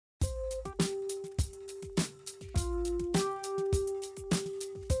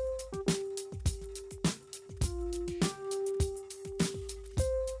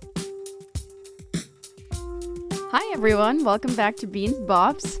Hi everyone, welcome back to Beans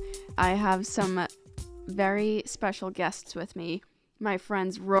Bops. I have some very special guests with me. My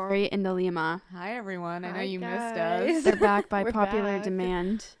friends Rory and Nalima. Hi everyone, I know you guys. missed us. They're back by We're popular back.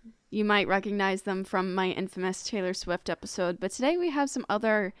 demand. You might recognize them from my infamous Taylor Swift episode, but today we have some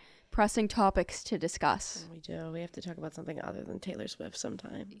other pressing topics to discuss. We do. We have to talk about something other than Taylor Swift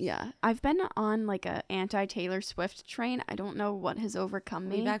sometimes. Yeah, I've been on like a anti-Taylor Swift train. I don't know what has overcome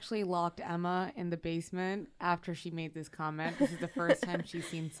me. We've actually locked Emma in the basement after she made this comment. This is the first time she's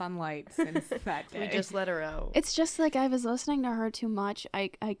seen sunlight since that day. We just let her out. It's just like I was listening to her too much. I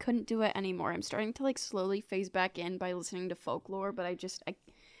couldn't do it anymore. I'm starting to like slowly phase back in by listening to folklore, but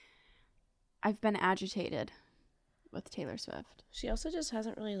I've been agitated with Taylor Swift. She also just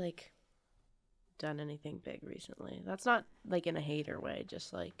hasn't really like done anything big recently. That's not like in a hater way,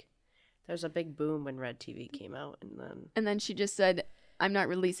 just like there's a big boom when Red TV came out And then she just said, "I'm not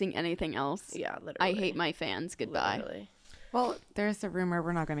releasing anything else. yeah, literally. I hate my fans. Goodbye." Literally. Well, there's a rumor,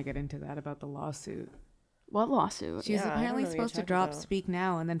 we're not going to get into that, about the lawsuit. What lawsuit? She's Yeah, I don't apparently know what you're supposed to talking drop about. Speak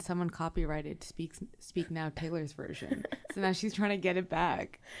Now, and then someone copyrighted Speak Now Taylor's version. So now she's trying to get it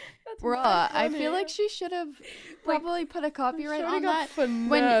back. Bruh, I feel like she should have probably put a copyright on that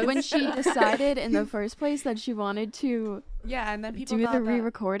when she decided in the first place that she wanted to Yeah, and then people do thought the that,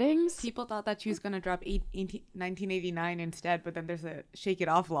 re-recordings. people thought that she was going to drop 1989 instead, but then there's a Shake It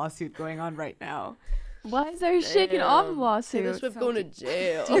Off lawsuit going on right now. Why is there a Shake It Off Taylor lawsuit? Swift going to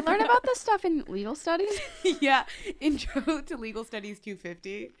jail. Do you learn about this stuff in legal studies? Yeah, intro to Legal Studies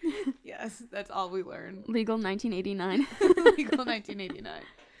 250. Yes, that's all we learn. Legal 1989. Legal 1989.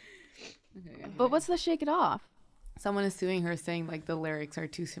 Okay, But what's the Shake It Off? someone is suing her, saying like the lyrics are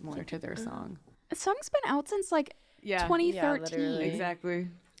too similar to their song. The song's been out since like Yeah, 2013. literally. exactly.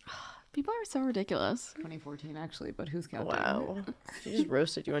 People are so ridiculous. 2014 actually, but who's counting? Wow. She just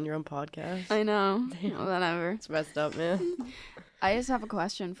roasted you on your own podcast. I know. Whatever. It's messed up, man. I just have a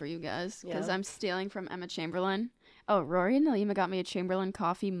question for you guys because Yeah. I'm stealing from Emma Chamberlain. Oh, Rory and Nalima got me a Chamberlain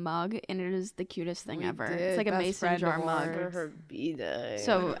coffee mug, and it is the cutest thing We ever. did. It's like a Best mason friend jar award. mug. For her B-Day.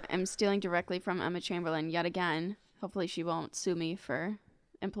 So I'm stealing directly from Emma Chamberlain yet again. Hopefully she won't sue me for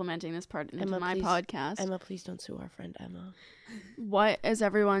implementing this part into Emma, my please- podcast. Emma, please don't sue our friend Emma. What is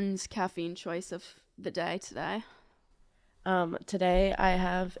everyone's caffeine choice of the day today? Today I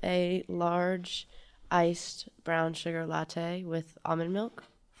have a large iced brown sugar latte with almond milk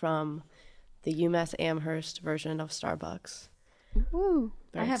from the UMass Amherst version of Starbucks. Woo.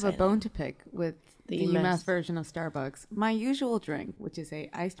 Very I have a excited. bone to pick with the The UMass UMass version of Starbucks. My usual drink, which is a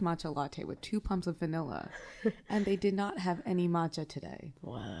iced matcha latte with 2 pumps of vanilla, and they did not have any matcha today.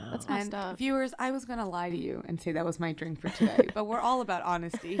 Wow. That's messed And up. viewers, I was gonna lie to you and say that was my drink for today, but we're all about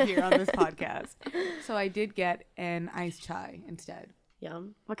honesty here on this podcast. So I did get an iced chai instead.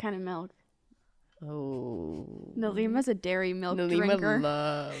 Yum. What kind of milk? Oh. Nalima's a dairy milk Nalima drinker.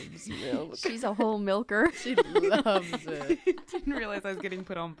 loves milk. She's a whole milker. She loves it. Didn't realize I was getting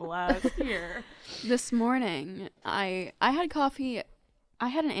put on blast here. This morning, I had coffee. I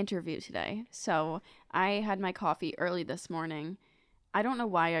had an interview today, so I had my coffee early this morning. I don't know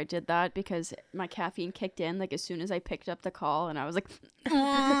why I did that because my caffeine kicked in like as soon as I picked up the call, and I was like,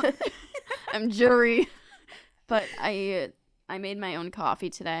 I'm jittery. But I made my own coffee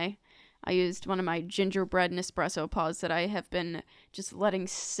today. I used one of my gingerbread Nespresso pods that I have been just letting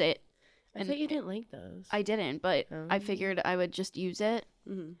sit. I thought you didn't like those. I didn't, but I Oh. figured I would just use it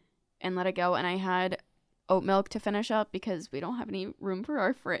Mhm. and let it go. And I had oat milk to finish up because we don't have any room for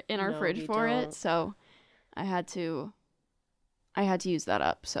our in our No, fridge we for it. don't. So I had to use that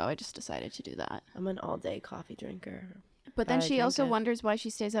up. So I just decided to do that. I'm an all-day coffee drinker. But then I she drink also it. wonders why she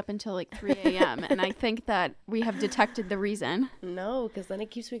stays up until like 3 a.m. And I think that we have detected the reason. No, because then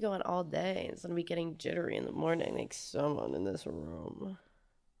it keeps me going all day. It's gonna be getting jittery in the morning, like someone in this room.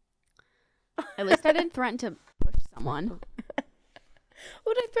 At least I didn't threaten to push someone.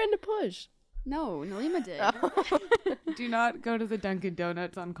 Who did I threaten to push? No, Nalima did. Do not go to the Dunkin'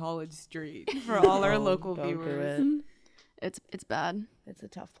 Donuts on College Street for all our No, local don't do viewers. it. It's bad. It's a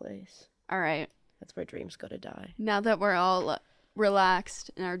tough place. All right. That's where dreams go to die. Now that we're all relaxed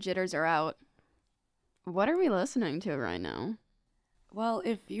and our jitters are out, what are we listening to right now? Well,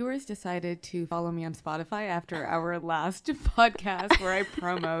 if viewers decided to follow me on Spotify after our last podcast where I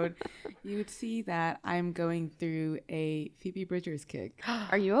promoed, you would see that I'm going through a Phoebe Bridgers kick.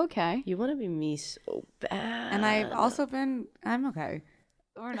 Are you okay? You want to be me so bad. And I've also been, I'm okay.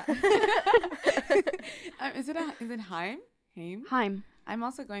 Or not. Is it Heim? Heim? Heim. I'm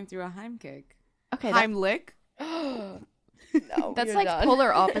also going through a Heim kick. Okay, Heimlich. No, that's you're like done.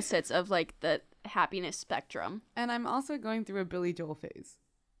 polar opposites of like the happiness spectrum. And I'm also going through a Billy Joel phase.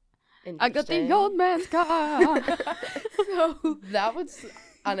 I got the Interesting. old man's car. So that was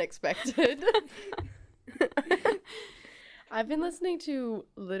unexpected. I've been listening to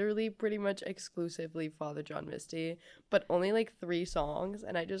literally pretty much exclusively Father John Misty, but only like 3 songs,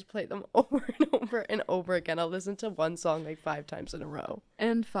 and I just play them over and over and over again. I'll listen to one song like 5 times in a row.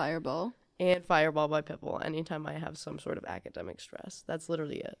 And Fireball. And Fireball by Pitbull anytime I have some sort of academic stress. That's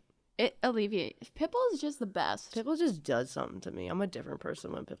literally it. It alleviates. Pitbull is just the best. Pitbull just does something to me. I'm a different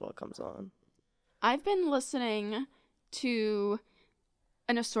person when Pitbull comes on. I've been listening to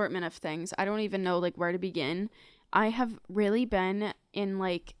an assortment of things. I don't even know like where to begin. I have really been in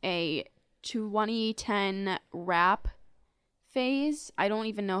like a 2010 rap phase. I don't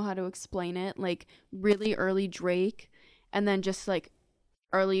even know how to explain it. Like really early Drake, and then just like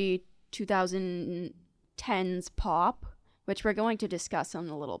early 2010s pop, which we're going to discuss in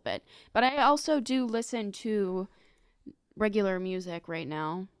a little bit. But I also do listen to regular music right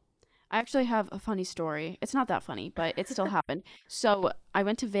now. I actually have a funny story. It's not that funny, but it still happened. So I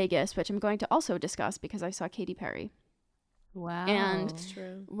went to Vegas, which I'm going to also discuss because I saw Katy Perry. Wow. And It's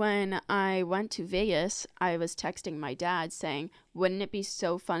true. when I went to Vegas, I was texting my dad saying, wouldn't it be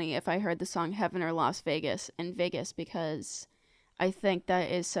so funny if I heard the song Heaven or Las Vegas in Vegas? Because I think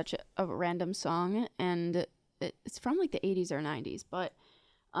that is such a random song, and it's from like the 80s or 90s. But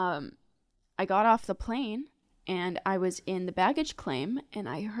I got off the plane, and I was in the baggage claim, and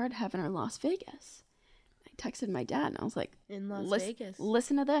I heard Heaven or Las Vegas. I texted my dad, and I was like, In Las Vegas.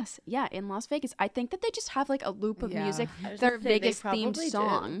 listen to this. Yeah, in Las Vegas. I think that they just have like a loop of Yeah. music. I was They're gonna say, they Vegas probably themed did.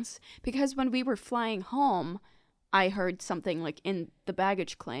 songs. Because when we were flying home, I heard something like in the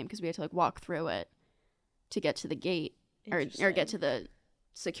baggage claim because we had to like walk through it to get to the gate or get to the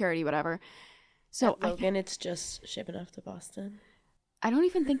security, whatever. So At Logan, it's just shipping off to Boston. I don't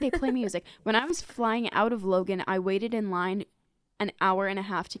even think they play music. When I was flying out of Logan, I waited in line an hour and a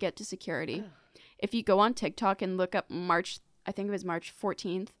half to get to security. If you go on TikTok and look up I think it was March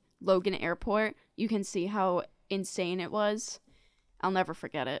 14th, Logan Airport, you can see how insane it was. I'll never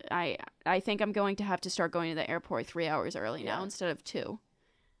forget it. I think I'm going to have to start going to the airport 3 hours early now instead of 2.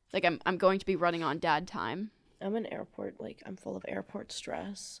 Like I'm going to be running on dad time. I'm I'm full of airport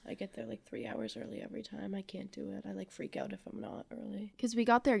stress. I get there like 3 hours early every time. I can't do it. I like freak out if I'm not early. Because we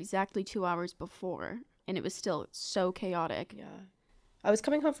got there exactly 2 hours before, and it was still so chaotic. Yeah. I was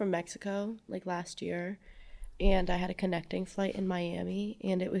coming home from Mexico like last year, and I had a connecting flight in Miami,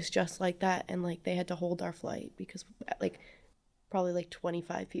 and it was just like that, and like they had to hold our flight because like probably like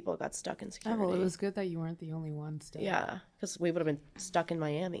 25 people got stuck in Oh, security. well, it was good that you weren't the only one still. Yeah, because we would have been stuck in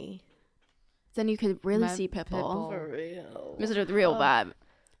Miami. Then you could really Met see Pitbull. Pitbull. For real. Mr. The Real Vibe.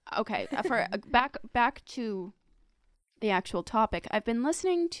 Okay, for back to the actual topic. I've been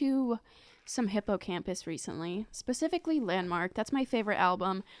listening to some Hippocampus recently, specifically Landmark. That's my favorite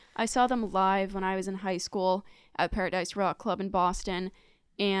album. I saw them live when I was in high school at Paradise Rock Club in Boston,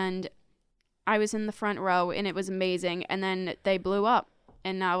 and I was in the front row, and it was amazing. And then they blew up,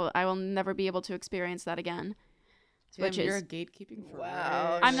 and now I will never be able to experience that again. Damn, Which you're is gatekeeping for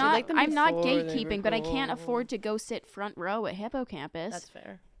Wow. real. I'm She not liked them I'm not before they were gatekeeping, but I can't cool. afford to go sit front row at Hippocampus. That's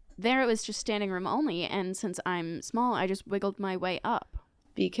fair. There it was just standing room only, and since I'm small, I just wiggled my way up.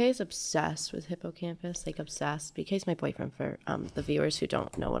 BK is obsessed with Hippocampus, like obsessed. BK is my boyfriend for the viewers who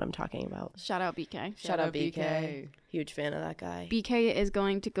don't know what I'm talking about. Shout out BK. Shout out BK. Huge fan of that guy. BK is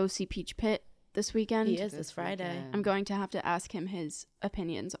going to go see Peach Pit this weekend. He is this Friday. I'm going to have to ask him his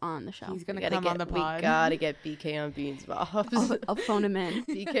opinions on the show. He's gonna We gotta come on the we pod. gotta get BK on Beans Bobs. I'll phone him in.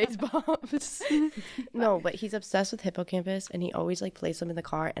 BK's Bobs. No, but he's obsessed with Hippocampus, and he always like plays them in the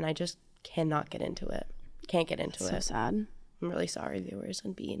car, and I just cannot get into it. Can't get into So it. sad. I'm really sorry, viewers,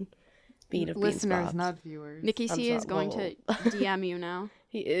 and Bean of Beans Listeners, Bobs. not viewers. Nikki I'm C is sorry. going to DM you now.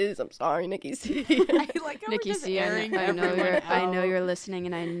 He is. I'm sorry, Nikki C. I like how Nikki we're just C, airing I know everyone I know out. you're listening,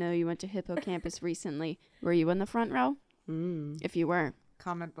 and I know you went to Hippocampus recently. Were you in the front row? If you were,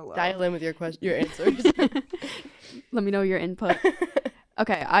 Comment below. Dial in with your answers. let me know your input.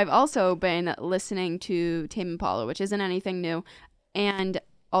 Okay, I've also been listening to Tame Impala, which isn't anything new, and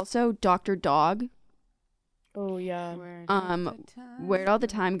also Dr. Dog. Oh yeah. Where It All the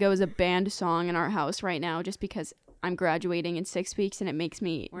Time Go is a banned song in our house right now, just because I'm graduating in 6 weeks, and it makes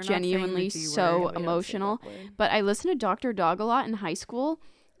me We're not saying the genuinely G so word. We don't say emotional. that word. But I listened to Dr. Dog a lot in high school,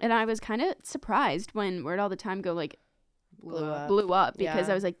 and I was kind of surprised when Where It All the Time Go like blew up because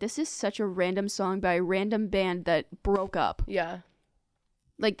Yeah. I was like, this is such a random song by a random band that broke up. Yeah.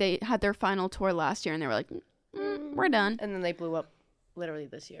 Like they had their final tour last year, and they were like, we're done. And then they blew up literally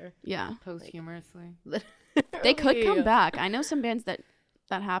this year. Yeah, Posthumously. they could come Literally. back. I know some bands that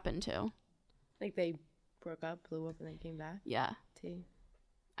happened to. Like they broke up, blew up, and then came back. Yeah. T.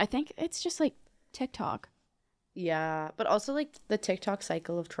 I think it's just like TikTok. Yeah, but also like the TikTok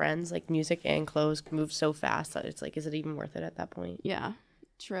cycle of trends, like music and clothes move so fast that it's like, is it even worth it at that point? Yeah,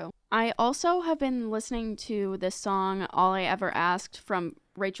 true. I also have been listening to this song "All I Ever Asked" from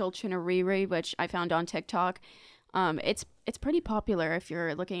Rachel Chinariri, which I found on TikTok. It's pretty popular if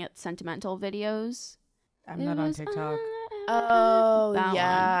you're looking at sentimental videos. I'm not on TikTok. Oh, That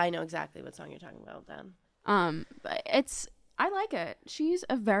yeah, one. I know exactly what song you're talking about then. But I like it. She's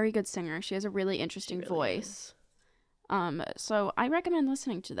a very good singer. She has a really interesting really voice. So I recommend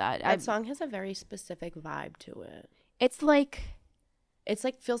listening to that. That song has a very specific vibe to it. It's like It's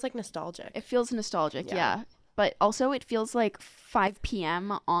like feels like nostalgic. it feels nostalgic, Yeah. yeah. But also it feels like 5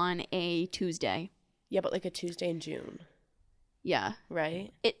 p.m. on a Tuesday. Yeah, but like a Tuesday in June, Yeah.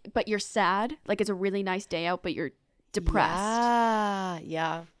 right? But you're sad. Like it's a really nice day out, but you're depressed.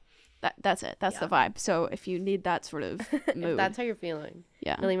 Yeah. That's it. That's the vibe. So if you need that sort of If mood, that's how you're feeling.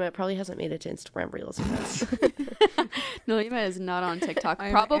 yeah. Nalima probably hasn't made it to Instagram Reels of this. Nalima is not on TikTok.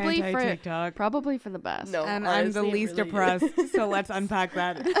 I'm probably anti-TikTok. for the best. No. And I'm the honestly, it least really depressed, so let's unpack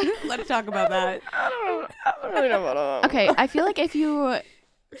that. Let's talk about that. I don't really know about Okay, I feel like if you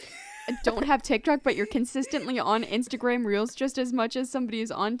don't have TikTok but you're consistently on Instagram Reels just as much as somebody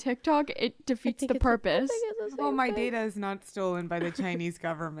is on TikTok, it defeats the purpose. Well, my data is not stolen by the Chinese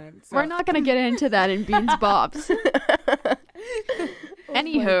government. So. We're not going to get into that in Beans Bobs.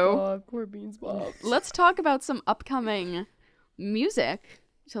 Anywho, Poor Beans Bob. let's talk about some upcoming music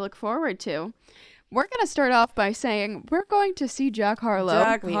to look forward to. We're going to start off by saying we're going to see Jack Harlow.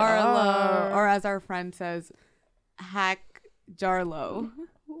 Jack We Harlow, are. or as our friend says, Hack Jarlow.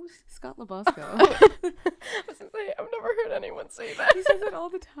 Scott Labosco. I've never heard anyone say that. He says it all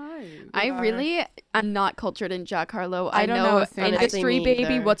the time. I'm not cultured in Jack Harlow. I I don't know know, same. Industry Me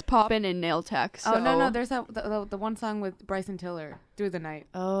Baby, either. What's Poppin', and Nail Tech. So. Oh no, there's the one song with Bryson Tiller, "Through the Night."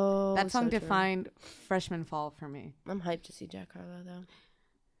 Oh, That song so true. defined freshman fall for me. I'm hyped to see Jack Harlow though.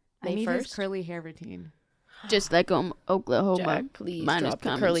 I May need his 1st? curly hair routine. Just like Oklahoma. Jack, please Mine is drop the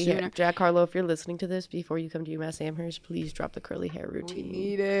coming curly hair. sooner. Jack Harlow, if you're listening to this before you come to UMass Amherst, please drop the curly hair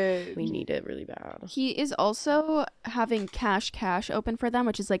routine. it. We need it really bad. He is also having Cash open for them,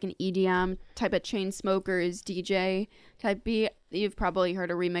 which is like an EDM type of Chainsmokers DJ type beat. You've probably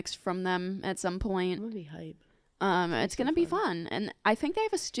heard a remix from them at some I'm point. gonna be hype. It's gonna be fun, and I think they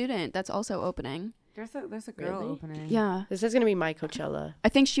have a student that's also opening. There's a girl Really? opening. Yeah, This is gonna be my Coachella. I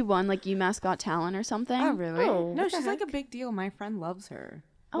think she won like UMass Got Talent or something. Oh really? Oh, no, what the she's like a heck? big deal. My friend loves her.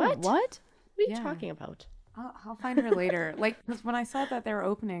 Oh, What? what? What are you Yeah. talking about? I'll find her later. Like, 'cause when I saw that they were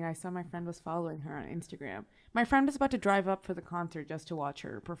opening, I saw my friend was following her on Instagram. My friend was about to drive up for the concert just to watch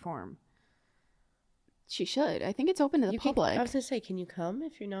her perform. She should. I think it's open to the You can- public. I was gonna say, can you come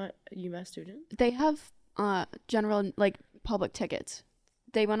if you're not a UMass student? They have general like public tickets.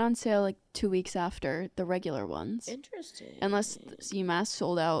 They went on sale like 2 weeks after the regular ones. Interesting. Unless UMass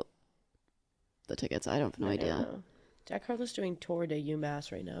sold out the tickets. I have no I don't idea. know. Jack Harlow's doing tour to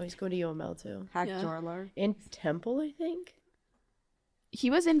UMass right now. He's going to UML too. Hack Yeah. Jorlar. In Temple, I think. He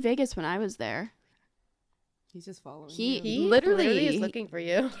was in Vegas when I was there. He's just following. He- you. He Literally. is looking for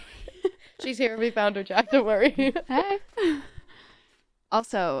you. She's here. We found her, Jack. Don't worry. Hey.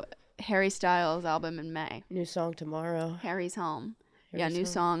 Also, Harry Styles' album in May. New song tomorrow. Harry's Home. Harry Yeah, new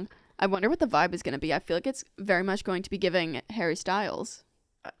song. song. I wonder what the vibe is going to be. I feel like it's very much going to be giving Harry Styles.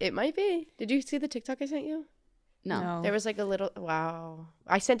 It might be. Did you see the TikTok I sent you? No. There was like a little. Wow.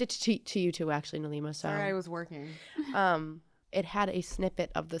 I sent it to you too, actually, Nalima. So, Sorry, I was working. it had a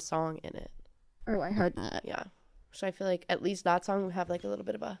snippet of the song in it. Oh, I heard that. Yeah. So I feel like at least that song would have like a little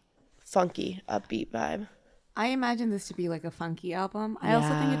bit of a funky, upbeat vibe. I imagine this to be like a funky album. I also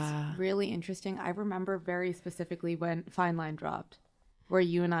think Yeah. it's really interesting. I remember very specifically when Fine Line dropped, where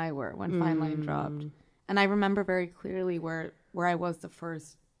you and I were when Fine Line dropped, and I remember very clearly where I was the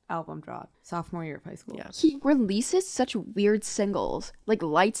first album dropped, sophomore year of high school. Yeah. He releases such weird singles. Like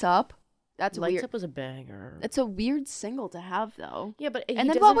Lights Up. That's Lights weird. Up was a banger. It's a weird single to have though. Yeah, but And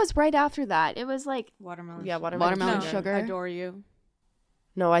then what was right after that? It was like Watermelon. Yeah, Sugar. Watermelon No, Sugar. Adore You.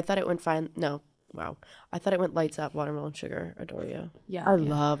 No, I thought it went fine. No, wow. I thought it went Lights Up, Watermelon Sugar, Adore You. Yeah. I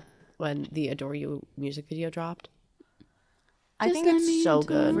love when the Adore You music video dropped. I Just think let it's me so into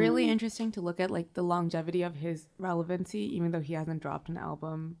good. really interesting to look at like the longevity of his relevancy, even though he hasn't dropped an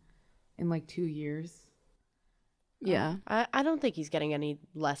album in like 2 years. yeah. I don't think he's getting any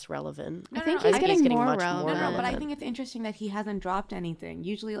less relevant. I think no, he's I getting, think he's getting more much more relevant. No, but I relevant. think it's interesting that he hasn't dropped anything.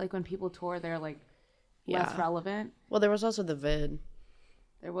 Usually, like when people tour, they're like less Yeah. relevant. Well, there was also the vid.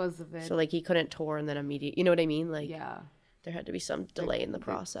 There was the vid. So, like, he couldn't tour and then immediate. You know what I mean? Like, yeah. there had to be some delay in the the-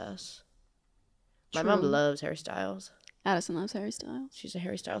 process. My mom True. loves hairstyles. Addison loves Harry Styles. She's a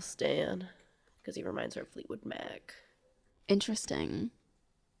Harry Styles stan because he reminds her of Fleetwood Mac. Interesting.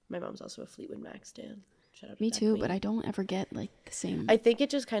 My mom's also a Fleetwood Mac stan. Shout out to Me that too, queen. but I don't ever get like the same. I think it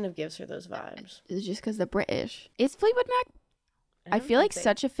just kind of gives her those vibes. It's just because they're British. Is Fleetwood Mac? I don't feel like think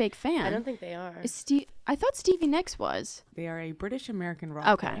such a fake fan. I don't think they are. Is I thought Stevie Nicks was. They are a British American rock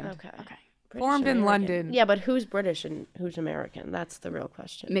Okay. band. Okay. British Formed in American. London. Yeah, but who's British and who's American? That's the real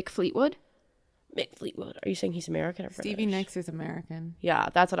question. Mick Fleetwood? Mick Fleetwood. Are you saying he's American or British? Stevie Nicks is American. Yeah,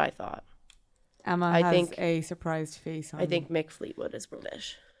 that's what I thought. Emma I has think- a surprised face on. I think Mick Fleetwood is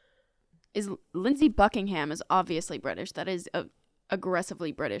British. Is Lindsay Buckingham is obviously British. That is a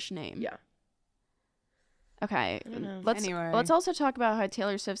aggressively British name. Yeah. Okay. I don't know. Anyway. Let's also talk about how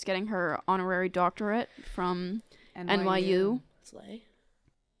Taylor Swift's getting her honorary doctorate from NYU. Slay.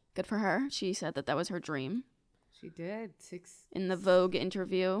 Good for her. She said that was her dream She did. in the Vogue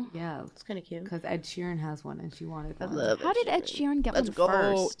interview. Yeah, It's kind of cute. because Ed Sheeran has one and she wanted I one. love How did Ed Sheeran get Let's one go.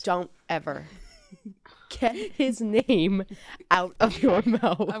 first? Don't ever get his name out of your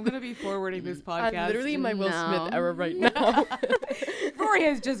mouth. I'm going to be forwarding this podcast. I'm literally in my Will No. Smith era right now. Rory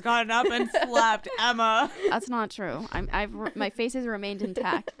has just gotten up and slapped Emma. That's not true. My face has remained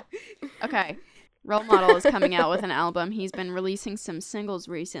intact. Okay. Role Model is coming out with an album. He's been releasing some singles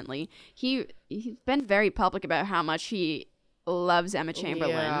recently. He's been very public about how much he loves Emma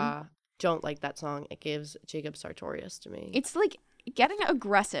Chamberlain. Yeah. Don't like that song. It gives Jacob Sartorius to me. It's like getting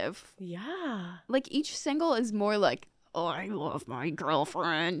aggressive. Yeah. Like each single is more like, "Oh, I love my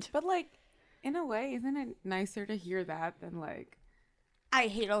girlfriend." But, like, in a way, isn't it nicer to hear that than, like, I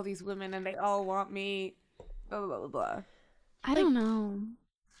hate all these women and they all want me, blah, blah, blah, blah, blah. I don't know.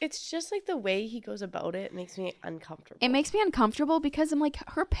 It's just like the way he goes about it makes me uncomfortable. It makes me uncomfortable because I'm like,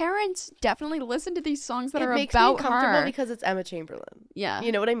 her parents definitely listen to these songs that It are makes me about uncomfortable her. because it's Emma Chamberlain. Yeah.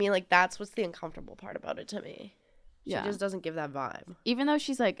 You know what I mean? Like, that's what's the uncomfortable part about it to me. She Yeah. just doesn't give that vibe. Even though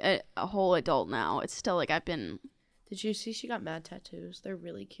she's like a whole adult now, it's still like Did you see she got mad tattoos? They're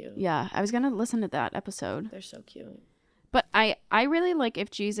really cute. yeah, I was going to listen to that episode. They're so cute. But I really like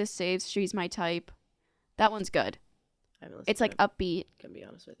If Jesus Saves, She's My Type. That one's good. I haven't listened It's to like it, upbeat. can be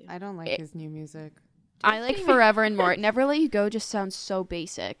honest with you. I don't like his new music. I like Forever and More. Never Let You Go just sounds so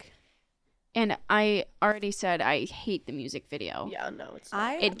basic. And I already said I hate the music video. Yeah, no, it's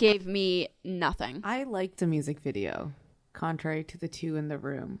not. It gave me nothing. I liked the music video, contrary to the two in the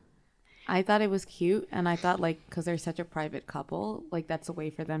room. I thought it was cute, and I thought, like, because they're such a private couple, like, that's a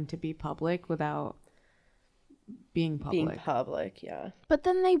way for them to be public without being public. Being public, yeah. But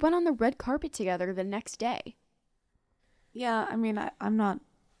then they went on the red carpet together the next day. Yeah, I mean, I'm not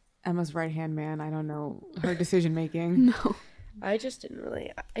Emma's right-hand man. I don't know her decision-making. No. I just didn't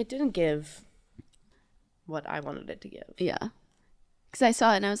really, it didn't give what I wanted it to give. Yeah. Because I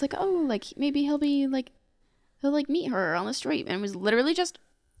saw it and I was like, oh, like, maybe he'll meet her on the street. And it was literally just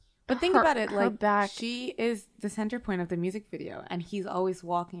But think her- about it, her like, back. she is the center point of the music video, and he's always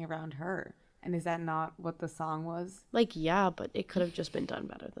walking around her. And is that not what the song was? Like, yeah, but it could have just been done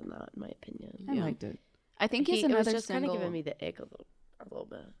better than that, in my opinion. I liked it. I think he has It was another just kind single. of giving me the ick a little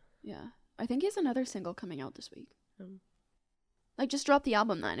bit. Yeah. I think he has another single coming out this week. Um, Like, just drop the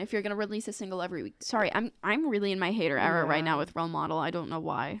album then if you're going to release a single every week. Sorry, I'm really in my hater era right now with Role Model. I don't know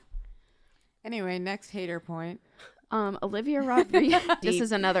why. Anyway, next hater point. Olivia Rodrigo. This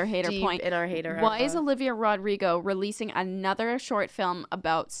is another hater deep point. in our hater Why is era. Olivia Rodrigo releasing another short film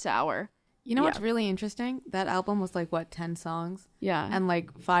about Sour? You know Yeah. what's really interesting? That album was like, what, 10 songs? Yeah. And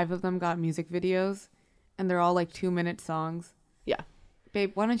like 5 of them got music videos, and they're all like 2-minute songs. Yeah.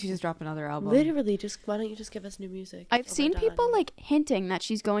 Babe, why don't you just drop another album? Literally, why don't you just give us new music? I've We're seen done. people like hinting that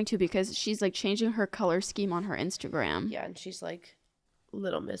she's going to because she's like changing her color scheme on her Instagram. Yeah, and she's like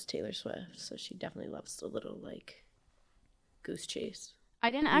Little Miss Taylor Swift, so she definitely loves a little like goose chase. I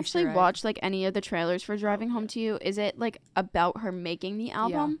didn't Easter actually egg. watch like any of the trailers for Driving Home to You. Is it like about her making the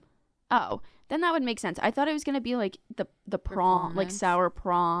album? Oh, then that would make sense. I thought it was gonna be like the prom, like Performance. Sour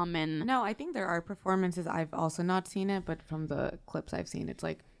prom, and No, I think there are performances. I've also not seen it, but from the clips I've seen, it's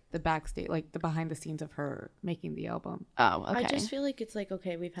like the backstage, like the behind the scenes of her making the album. oh, okay. I just feel like it's like,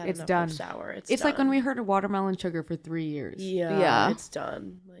 okay, we've had It's enough done. of Sour. It's like when done. we heard Watermelon Sugar for 3 years. Yeah, Yeah. it's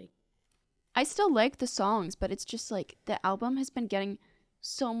done. Like, I still like the songs, but it's just like the album has been getting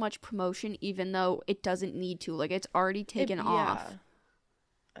so much promotion, even though it doesn't need to. Like it's already taken off.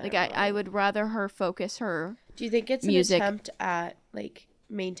 Like I would rather her focus her. Do you think it's music. an attempt at like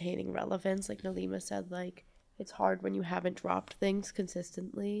maintaining relevance? Like Nalima said, like it's hard when you haven't dropped things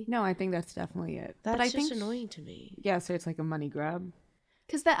consistently. No, I think that's definitely it. That's but I just think, annoying to me. yeah, so it's like a money grab.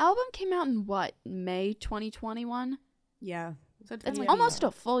 Because the album came out in what, May 2021? Yeah. So That's Yeah. almost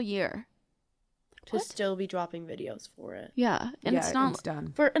a full year. to still be dropping videos for it. Yeah, and it's not it's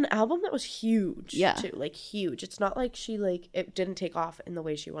done. For an album that was huge, Yeah. too, like huge. It's not like she it didn't take off in the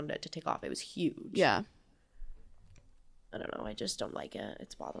way she wanted it to take off. It was huge. Yeah. I don't know. I just don't like it.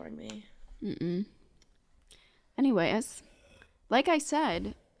 It's bothering me. Anyways, like I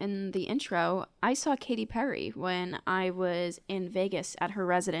said in the intro, I saw Katy Perry when I was in Vegas at her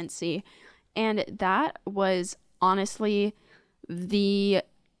residency, and that was honestly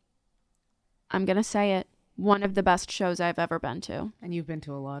I'm gonna say it, one of the best shows I've ever been to. And you've been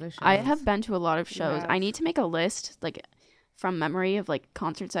to a lot of shows. I have been to a lot of shows. have. I need to make a list, like, from memory of, like,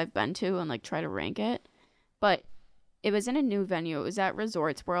 concerts I've been to and, like, try to rank it. But it was in a new venue. It was at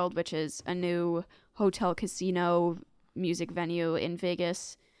Resorts World, which is a new hotel casino music venue in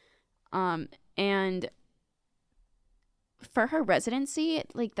Vegas. And for her residency,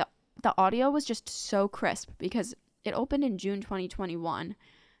 like, the audio was just so crisp because it opened in June 2021.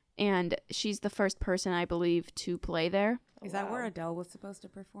 And she's the first person, I believe, to play there. Is that where Adele was supposed to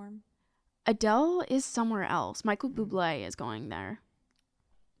perform? Adele is somewhere else. Michael Bublé is going there.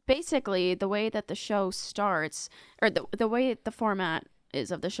 Basically, the way that the show starts, or the way the format is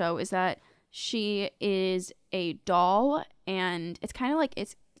of the show, is that she is a doll, and it's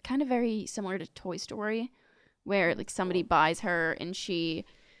kind of very similar to Toy Story, where like somebody buys her and she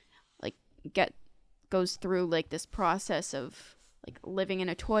like goes through like this process of like living in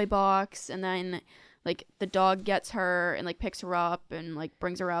a toy box, and then like the dog gets her and like picks her up and like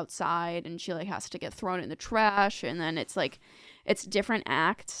brings her outside, and she like has to get thrown in the trash, and then it's like it's different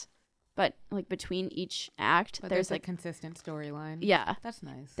acts, but like between each act But there's a like consistent storyline. yeah, That's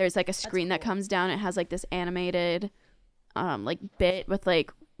nice. there's like a screen that comes down. It has like this animated like bit with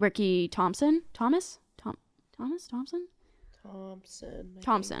like Ricky Thompson,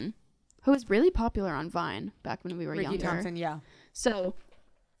 who was really popular on Vine back when we were Ricky younger. Thompson, yeah. So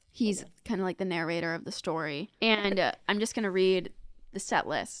he's kind of like the narrator of the story. And I'm just going to read the set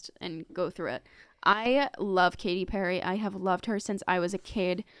list and go through it. I love Katy Perry. I have loved her since I was a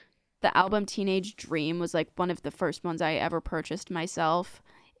kid. The album Teenage Dream was like one of the first ones I ever purchased myself.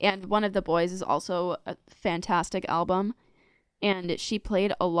 And One of the Boys is also a fantastic album. And she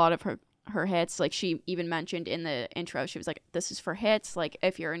played a lot of her hits. Like she even mentioned in the intro, she was like, this is for hits. Like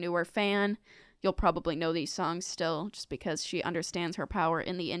if you're a newer fan, you'll probably know these songs still, just because she understands her power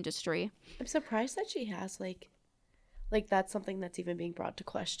in the industry. I'm surprised that she has like that's something that's even being brought to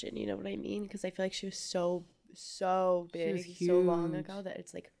question. You know what I mean? Because I feel like she was so big was so long huge. ago that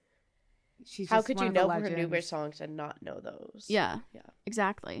it's like, She's how just could one you of the know her newer legends. songs and not know those? Yeah, Yeah.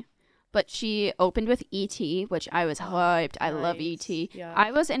 exactly. But she opened with E.T., which I was hyped. I love nice. E.T. Yeah.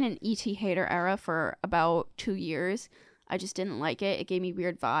 I was in an E.T. hater era for about 2 years. I just didn't like it. It gave me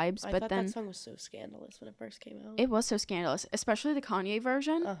weird vibes. I but thought then that song was so scandalous when it first came out. it was so scandalous, especially the Kanye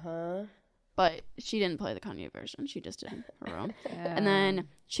version. Uh-huh. But she didn't play the Kanye version. She just did her own. Yeah. And then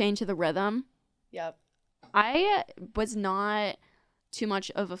Chained to the Rhythm. Yep. I was not too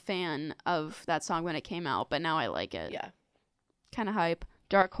much of a fan of that song when it came out, but now I like it. Yeah. Kind of hype.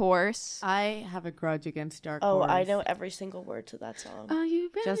 Dark Horse. I have a grudge against Dark Oh, Horse. I know every single word to that song. Are you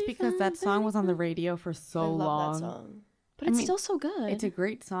ready Just because that for song was on the radio for so I love long. that song. But I it's mean, still so good. It's a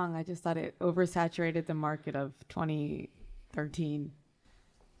great song. I just thought it oversaturated the market of 2013.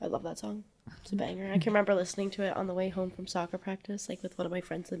 I love that song. It's a banger. I can remember listening to it on the way home from soccer practice, like with one of my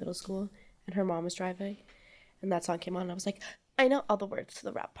friends in middle school, and her mom was driving, and that song came on, and I was like, I know all the words to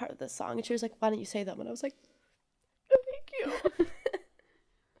the rap part of this song, and she was like, why don't you say them? And I was like, thank you.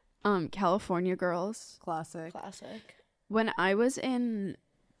 California Girls. Classic. Classic. When I was in,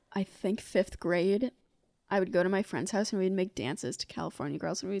 I think 5th grade, I would go to my friend's house and we'd make dances to California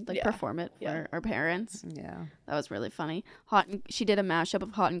Girls, and we'd like Yeah. perform it for Yeah. our parents. Yeah. That was really funny. She did a mashup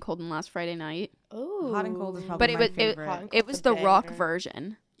of Hot and Cold and Last Friday Night, Oh. Hot and Cold is but probably my it favorite. Hot and it Cold's was a the rock banger.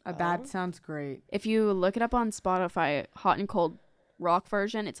 version. That sounds great. If you look it up on Spotify, Hot and Cold rock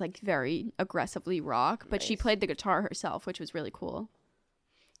version, it's like very aggressively rock, but she Nice. played the guitar herself, which was really cool.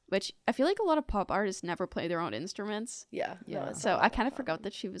 Which I feel like a lot of pop artists never play their own instruments. Yeah. Yeah. No, it's So not I that kind of fun. forgot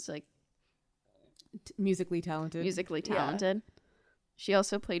that she was like Musically talented. musically Yeah. talented. She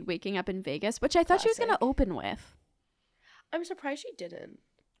also played Waking Up in Vegas, which I thought she was going to Classic. open with. I'm surprised she didn't.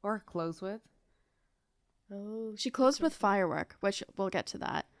 Or close with. Oh. She closed with Firework, which we'll get to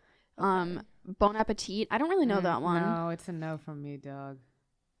that. Bon Appetit. I don't really know that one. No, it's a no from me, dog.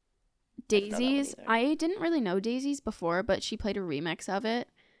 Daisies. either. I didn't really know Daisies before, but she played a remix of it,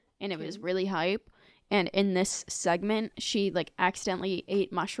 and it was really hype. And in this segment, she like accidentally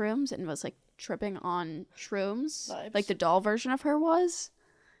ate mushrooms and was like tripping on shrooms, Vibes. like the doll version of her was.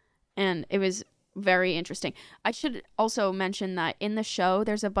 And it was very interesting. I should also mention that in the show,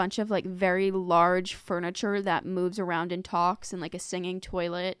 there's a bunch of like very large furniture that moves around and talks, and like a singing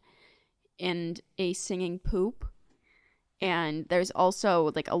toilet and a singing poop. And there's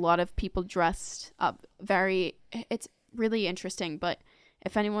also like a lot of people dressed up it's really interesting. But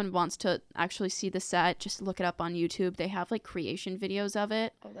if anyone wants to actually see the set, just look it up on YouTube. They have like creation videos of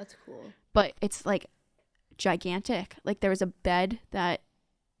it. Oh, that's cool. But it's like gigantic. Like there was a bed that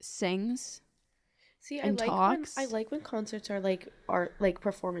sings. See, and I like when concerts are like art, like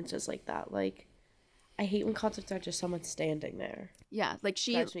performances like that. Like, I hate when concerts are just someone standing there. Yeah, like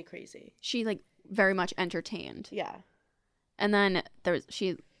Drives me crazy. she like very much entertained. Yeah. And then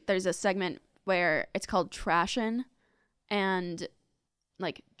there's a segment where it's called Trashin', and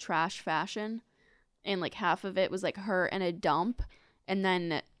like trash fashion, and like half of it was like her in a dump, and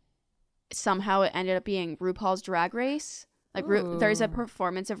then somehow it ended up being RuPaul's Drag Race. Like there's a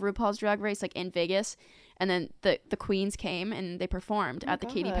performance of RuPaul's Drag Race like in Vegas, and then the queens came and they performed at the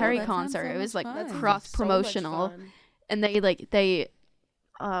Katy Perry that sounds concert. so It was much like fun. cross promotional, So much fun. and they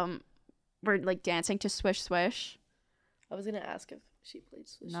were like dancing to Swish Swish. I was gonna ask if she played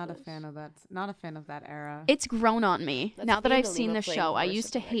Swish Not a Swish. fan of that. Not a fan of that era. It's grown on me That's now that I've Annalena seen the playing show. I Worship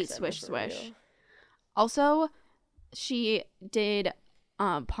used to hate Alexa, Swish for Swish. real. Also, she did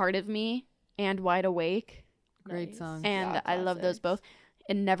Part of Me and Wide Awake, Great Nice. song. and Yeah, I love those classics. both.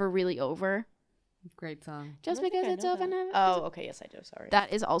 And Never Really Over. Great song. Just I don't because think I it's know over that. never. Oh, okay. Yes, I do. Sorry.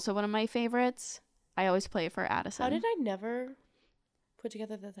 That is also one of my favorites. I always play it for Addison. How did I never put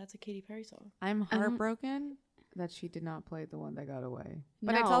together that that's a Katy Perry song? I'm heartbroken that she did not play the one that got away.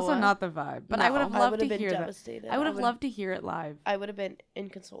 But it's also No. not the vibe. But I would have No. loved to been hear that. devastated. I would have loved to hear it live. I would have been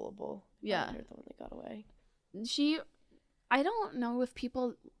inconsolable. if I Yeah. had heard the one that got away. I don't know if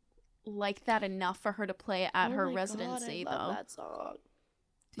people like that enough for her to play at Oh her my residency, God, I love though. that song.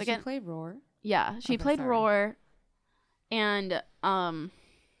 Did Like she play Roar? Yeah, she Okay, played sorry. Roar and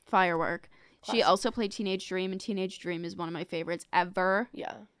Firework. She Classic. also played Teenage Dream, and Teenage Dream is one of my favorites ever.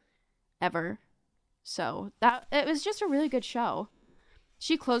 Yeah. So that it was just a really good show.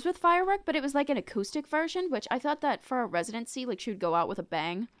 She closed with Firework, but it was like an acoustic version, which I thought that for a residency, like she would go out with a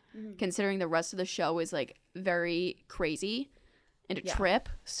bang, considering the rest of the show is like very crazy and a Yeah. trip.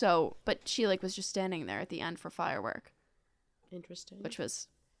 So, but she like was just standing there at the end for Firework, Interesting. which was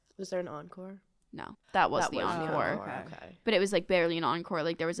Was there an encore? no, that was That the was encore. Okay. Okay. But it was like barely an encore.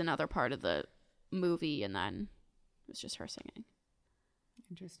 Like there was another part of the movie, and then it was just her singing.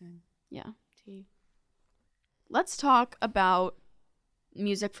 Interesting. Yeah. Tea. Let's talk about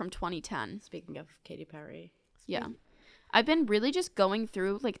music from 2010. Speaking of Katy Perry. Yeah. I've been really just going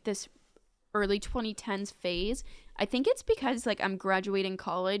through like this early 2010s phase. I think it's because like I'm graduating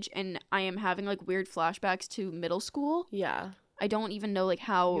college and I am having like weird flashbacks to middle school. Yeah. I don't even know like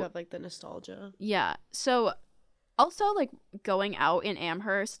how. You have like the nostalgia. Yeah. So also like going out in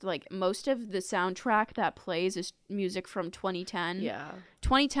Amherst, like most of the soundtrack that plays is music from 2010. Yeah.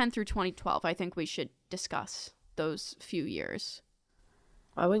 2010 through 2012. I think we should discuss those few years.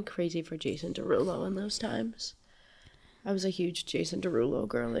 I went crazy for Jason Derulo in those times. I was a huge Jason Derulo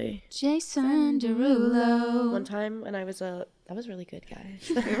girly. Jason Derulo. One time when I was that was really good,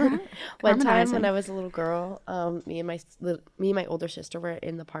 guys. One time when I was a little girl, me and my older sister were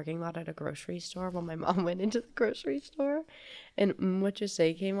in the parking lot at a grocery store while my mom went into the grocery store, and What You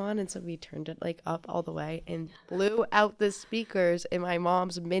Say came on, and so we turned it like up all the way and blew out the speakers in my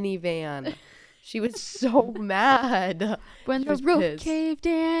mom's minivan. She was so mad. When She the was roof pissed. caved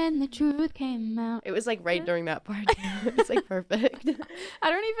in, the truth came out. It was like right during that part. It's like perfect. I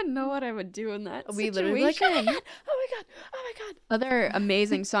don't even know what I would do in that We situation. literally were like, oh my god, oh my god, oh my god. Other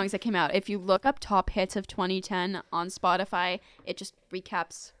amazing songs that came out. If you look up top hits of 2010 on Spotify, it just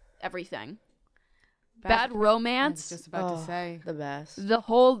recaps everything. Bad I was Romance, just about to say. The best.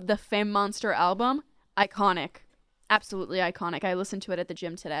 the Fame Monster album, iconic. Absolutely iconic. I listened to it at the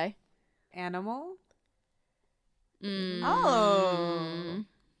gym today. Animal? Mm. Oh.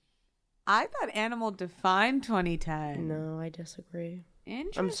 I thought Animal defined 2010. No, I disagree.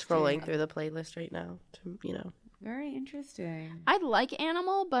 Interesting. I'm scrolling through the playlist right now to, Very interesting. I like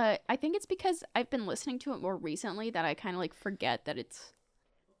Animal, but I think it's because I've been listening to it more recently that I kind of like forget that it's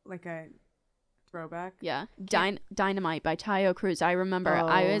Like a throwback. yeah. Dynamite by Tayo Cruz. I remember Oh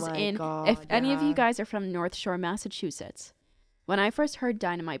I was my in God, if any of you yeah. guys are from North Shore, Massachusetts. When I first heard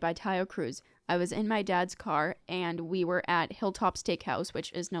Dynamite by Tayo Cruz, I was in my dad's car and we were at Hilltop Steakhouse,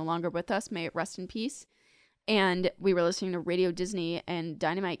 which is no longer with us. May it rest in peace. And we were listening to Radio Disney and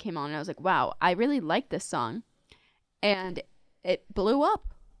Dynamite came on and I was like, wow, I really like this song. And it blew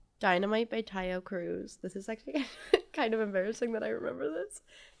up. Dynamite by Tayo Cruz. This is actually kind of embarrassing that I remember this.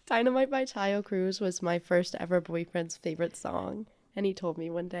 Dynamite by Tayo Cruz was my first ever boyfriend's favorite song. And he told me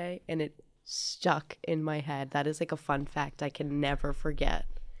one day, and it stuck in my head. That is like a fun fact I can never forget.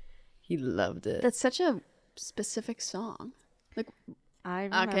 He loved it. That's such a specific song. Like, I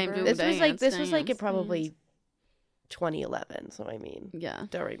Okay, remember. do This was like Dance, it probably 2011. So I mean, yeah.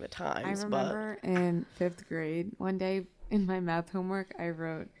 during the I times. remember in 5th grade, one day in my math homework, I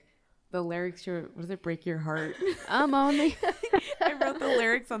wrote the lyrics to, what is it, Break Your Heart? I'm only. I wrote the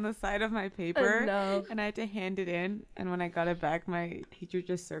lyrics on the side of my paper, no. and I had to hand it in. And when I got it back, my teacher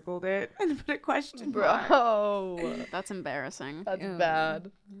just circled it and put a question mark. Bro, That's embarrassing. that's Ew.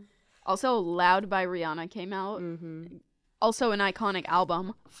 bad. Also, Loud by Rihanna came out. Mm-hmm. Also, an iconic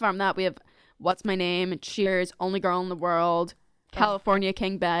album. From that, we have What's My Name, Cheers, Only Girl in the World, California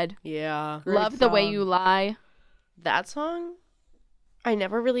King Bed, Yeah. Great Love the Way song. You Lie. That song, I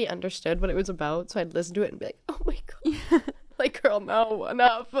never really understood what it was about, so I'd listen to it and be like, "Oh my god!" Like, girl, no,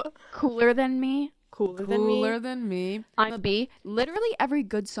 enough. Cooler Than Me. Cooler Cooler than me. I'm a Bee. Literally every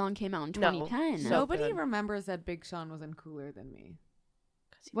good song came out in No. 2010. So Nobody good. remembers that Big Sean was in Cooler Than Me.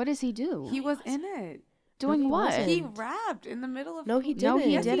 What does he do? He was in it. Doing he what? wasn't. He rapped in the middle of. No, he No,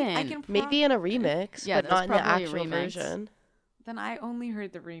 he didn't. didn't. I can Maybe in a remix, Yeah, but that's not in the probably a actual remix. version. Then I only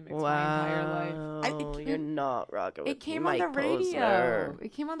heard the remix Wow, my entire life. you're not rocking with It came Mike on the radio. Posner. It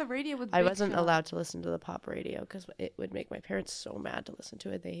came on the radio with. I Big wasn't Sean. allowed to listen to the pop radio because it would make my parents so mad to listen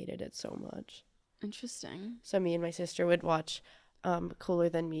to it. They hated it so much. Interesting. So me and my sister would watch Cooler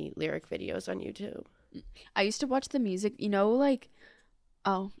Than Me lyric videos on YouTube. I used to watch the music, you know, like,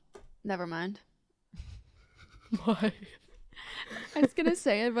 oh, never mind. Why? I was gonna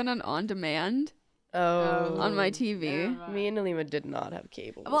say it went on demand Oh. on my TV. Me and Alima did not have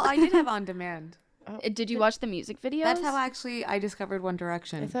cable. Well, I did have on demand. Did you watch the music videos? That's how actually I discovered One I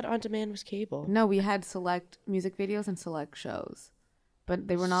Direction. thought on demand was cable. No, we had select music videos and select shows, but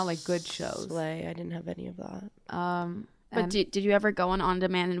they were not like good shows. Slay. I didn't have any of that. But and- did you ever go on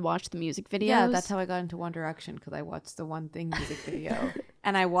demand and watch the music videos? yeah, that's how I got into One Direction because I watched the One Thing music video,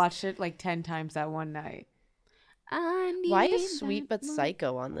 and I watched it like 10 times that one night. Why is Sweet But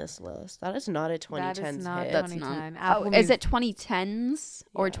Psycho on this list? That is not a 2010s That is not hit. That's 2010. not. Apple Oh, is Music- it 2010s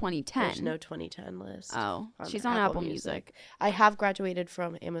or Yeah, 2010? There's no 2010 list. Oh, she's on Apple Music. I have graduated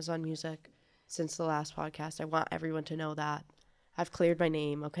from Amazon Music since the last podcast. I want everyone to know that. I've cleared my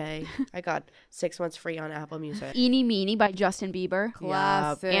name, okay? I got 6 months free on Apple Music. Eeny Meeny by Justin Bieber.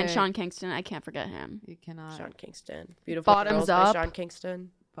 Classic. And Sean Kingston. I can't forget him. You cannot. Sean Kingston. Beautiful Bottoms Girls Up. by Sean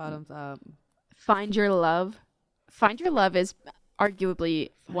Kingston. Bottoms up. Find Your Love. Find Your Love is arguably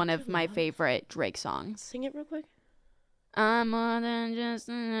one of my favorite Drake songs. Sing it real quick. I'm more than just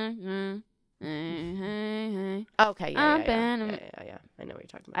hey, hey, hey. Okay, yeah. I've been- I know what you're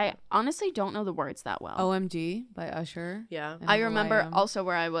talking about. I honestly don't know the words that well. OMG by Usher. Yeah. and I Who remember Am. also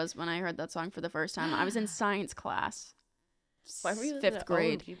where I was when I heard that song for the first time. I was in science class. Why were you listening Fifth to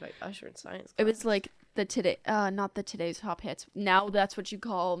grade. OMG by Usher in science It class? was like not the Today's Top Hits. Now that's what you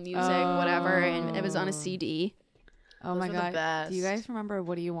call music, whatever. And it was on a CD. Oh Those my were the god. Do you best. guys remember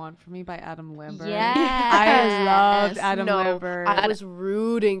What Do You Want From Me by Adam Lambert? Yes. I loved Adam no, Lambert. I was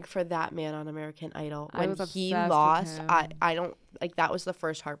rooting for that man on American Idol. I When was he obsessed with lost, him. I don't like that was the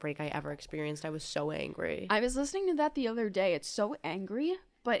first heartbreak I ever experienced. I was so angry. I was listening to that the other day. It's so angry,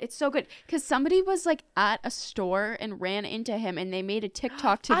 but it's so good because somebody was like at a store and ran into him, and they made a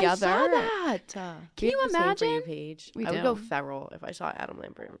TikTok together. I saw that. Can you For You imagine? page. We I would go do. feral if I saw Adam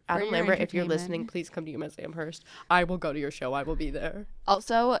Lambert. For Adam your Lambert, if you're entertainment. listening, please come to UMass Amherst. I will go to your show. I will be there.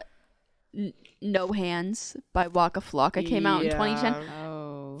 Also, No Hands by Waka Flocka came out in 2010.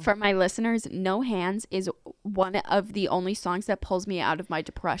 Oh. For my listeners, No Hands is one of the only songs that pulls me out of my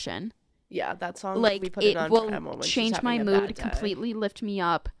depression. Yeah, that song. we Like put it on will for Emma when she's change my having a bad mood, day. completely lift me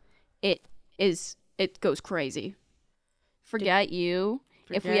up. It goes crazy. Forget You.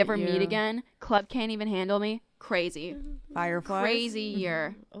 If we Forget ever meet You. again, Club Can't Even Handle Me. Crazy. Fireflies? Crazy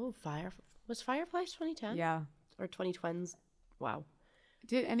year. Oh, was Fireflies 2010? Yeah. Or 2020s? Wow.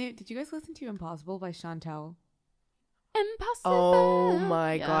 Did you guys listen to Impossible by Chantel? Impossible. Oh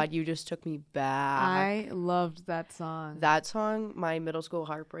my Yeah. god, you just took me back. I loved that song. That song, my middle school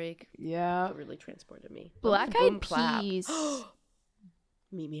heartbreak, yeah. really transported me. Black Boom Eyed Clap. Peas.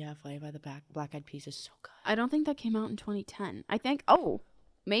 Meet Me Halfway by the Black Eyed Peas is so good. I don't think that came out in 2010. I think, oh,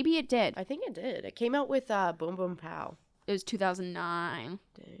 maybe it did. I think it did. It came out with Boom Boom Pow. It was 2009.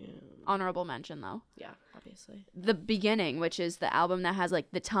 Damn. Honorable mention, though. Yeah, obviously. The Beginning, which is the album that has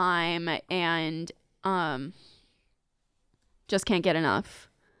like The Time and Just Can't Get Enough,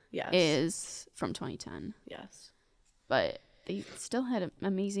 Yes. is from 2010. Yes. But they still had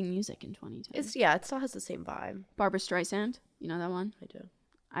amazing music in 2010. It still has the same vibe. Barbara Streisand, you know that one? I do.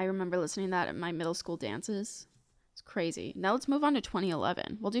 I remember listening to that at my middle school dances. It's crazy. Now let's move on to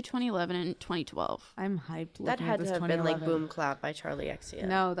 2011. We'll do 2011 and 2012. I'm hyped. That looking at had this to have been like 2011. Boom Clap by Charlie XCX.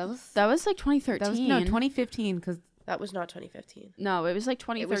 No, That was like 2013. that was no 2015 because That was not 2015. No, it was like It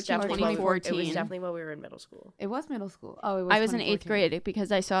 2013, was definitely 2014. It was definitely while we were in middle school. it was middle school. Oh, it was. I was in 8th 2014. grade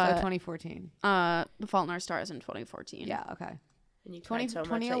because I So saw 2014. The Fault in Our Stars in 2014. Yeah. Okay. And you 20 cried so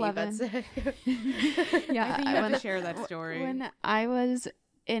much that you got 2011. sick. Yeah, I think you have to share that story. When I was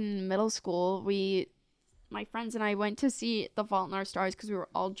in middle school, my friends and I went to see The Fault in Our Stars because we were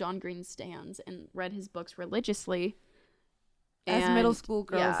all John Green stans and read his books religiously. As middle And- school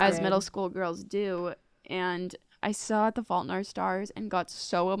girls. yeah, as did. middle school girls do. And I saw The Fault in Our Stars and got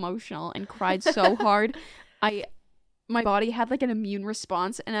so emotional and cried so hard. My body had like an immune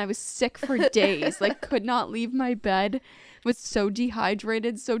response and I was sick for days. Like could not leave my bed. Was so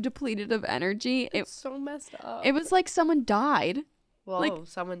dehydrated, so depleted of energy. It's so messed up. It was like someone died. Well, like-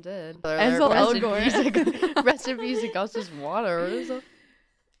 someone did. Ansel Rest in Elgort. peace, Rest in peace, Augustus Water.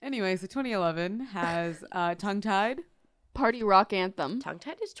 Anyway, so 2011 has Tongue Tied. Party rock anthem. Tongue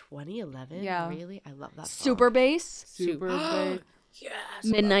Tied is 2011? Yeah. Really? I love that song. Super bass. Super big. Yes.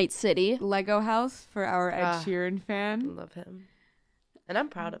 Midnight City. Lego House for our Ed Ah. Sheeran I fan. love him. And I'm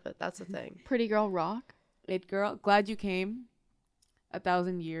proud of it. That's the thing. Pretty Girl Rock. It Girl. Glad You Came.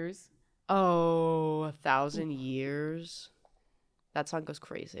 1,000 Years. Oh, 1,000 years. That song goes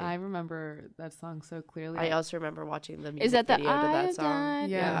crazy. I remember that song so clearly. I also remember watching the music Is that the video to I that song. Died?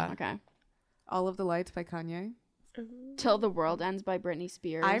 Yeah. Okay. All of the Lights by Kanye. Till the World Ends by Britney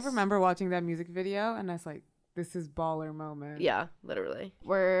Spears. I remember watching that music video and I was like, this is baller moment. Yeah, literally.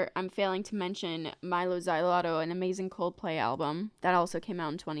 Where I'm failing to mention Milo Xyloto, an amazing Coldplay album that also came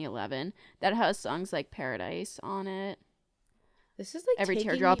out in 2011 that has songs like Paradise on it. This is like Every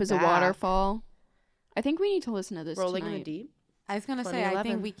taking Teardrop me is a back. waterfall. I think we need to listen to this Rolling in the tonight. Deep. I was gonna say, I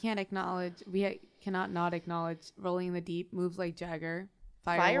 2011. think we can't acknowledge, cannot not acknowledge Rolling in the Deep, Moves Like Jagger,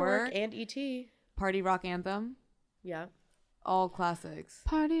 Firework Firework, and E.T. Party Rock Anthem, Yeah. all classics.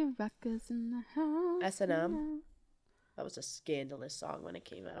 Party rockers in the house. S&M. That was a scandalous song when it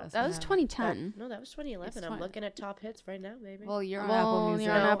came out. That was S&M. 2010. No, that was 2011. It's I'm 20 looking at top hits right now, baby. Well, you're on Well, Apple Music.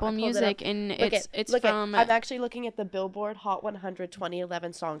 you're on No, I Apple pulled it Music, up. and Look it's at- from. I'm actually looking at the Billboard Hot 100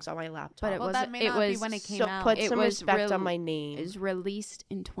 2011 songs on my laptop. But it Well, was. that may It not be was when it came so out. put It some was respect on rel- my name. is released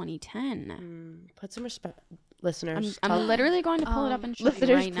in 2010. Put some respect, listeners. I'm literally going to pull it up and show you listeners,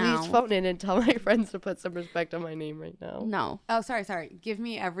 right now. please phone in and tell my friends to put some respect on my name right now. No. Oh, sorry. Give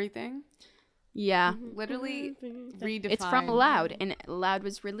Me Everything. Yeah. Literally redefined. It's from Loud, and Loud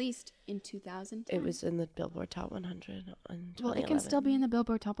was released in 2010. It was in the Billboard Top 100 in 2011. Well, it can still be in the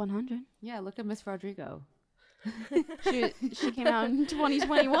Billboard Top 100. Yeah, look at Miss Rodrigo. She came out in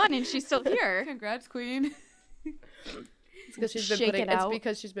 2021, and she's still here. Congrats, Queen. It's because she's been Shake putting. it It's out.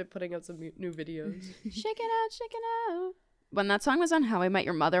 because she's been putting out some new videos. Shake it out, shake it out. When that song was on How I Met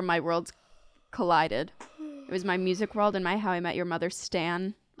Your Mother, my worlds collided. It was my music world and my How I Met Your Mother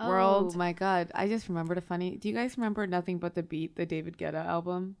stan world. Oh my god, I just remembered a funny. Do you guys remember Nothing But the Beat, the David Guetta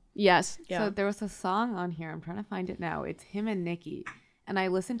album? Yes. Yeah. So there was a song on here. I'm trying to find it now. It's him and Nicki, and I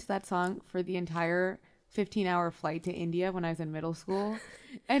listened to that song for the entire 15-hour flight to India when I was in middle school.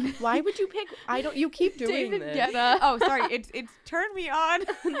 And Why would you pick? I don't. You keep doing David this. Guetta. oh, sorry, it's turned me on.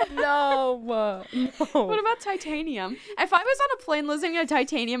 No. No. What about Titanium? If I was on a plane listening to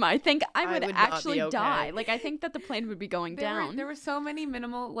Titanium, I think I would would not actually be okay. die. Like, I think that the plane would be going down. There were so many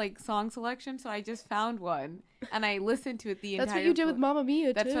minimal like song selections, so I just found one and I listened to it the That's entire. what you did with Mamma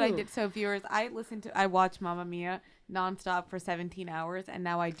Mia That's too. what I did. So viewers, I watched Mamma Mia nonstop for 17 hours, and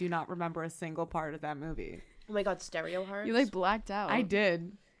now I do not remember a single part of that movie. Oh my God, Stereo Hearts. You, like, blacked out. I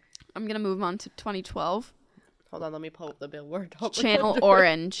did. I'm going to move on to 2012. Hold on, let me pull up the Billboard. Top Channel 100.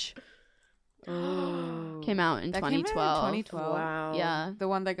 Orange Ooh. came out in That came out in 2012. 2012. Wow. Yeah. The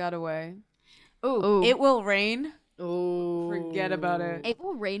one that got away. Ooh. It Will Rain. Ooh. Forget about it. It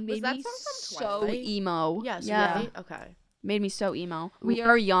Will Rain Was made that me song from so Twilight? emo. Yes. Yeah. Right? Okay. Made me so emo. We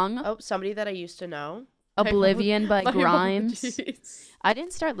Are Young. Oh, somebody that I used to know. Oblivion by My Grimes. apologies. I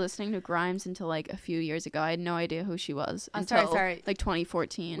didn't start listening to Grimes until like a few years ago. I had no idea who she was until sorry. like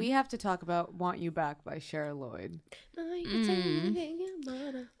 2014. We have to talk about "Want You Back" by Cheryl Lloyd.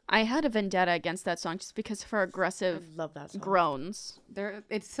 I had a vendetta against that song just because of her I aggressive love that song. groans.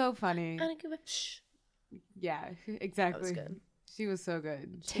 It's so funny. I don't give a shh. Yeah, exactly. good. She was so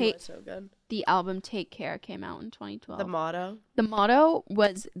good. She was so good. The album Take Care came out in 2012. The motto. The Motto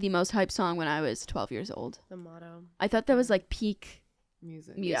was the most hyped song when I was 12 years old. The motto. I thought that was like peak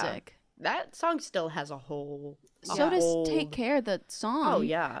Music. music. That song still has a whole. So does whole- Take Care, the song. Oh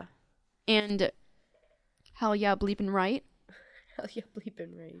yeah. And Hell Yeah, Bleepin' Right. Hell yeah,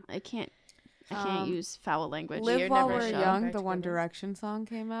 bleeping right. I can't use foul language. Live You're While never We're showing Young, back the One together. Direction song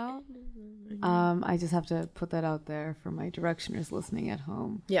came out. I just have to put that out there for my Directioners listening at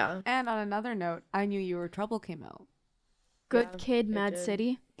home. Yeah. And on another note, I Knew You Were Trouble came out. Good Yeah, Kid, it Mad did.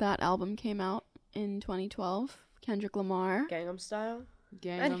 City. That album came out in 2012. Kendrick Lamar. Gangnam Style.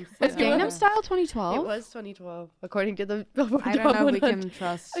 Gangnam Was Yeah. Gangnam Style It 2012? was 2012, according to the Billboard I Top don't know if we 100. can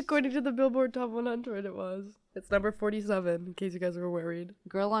trust According to the Billboard Top 100, it was. It's number 47, in case you guys were worried.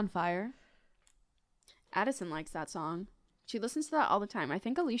 Girl on Fire. Addison likes that song. She listens to that all the time. I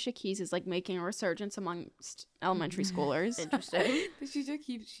think Alicia Keys is like making a resurgence amongst elementary schoolers. Interesting. She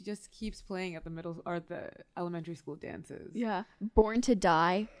just keeps playing at the middle or the elementary school dances. Yeah. Born to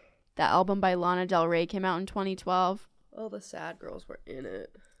Die. That album by Lana Del Rey came out in 2012. All the sad girls were in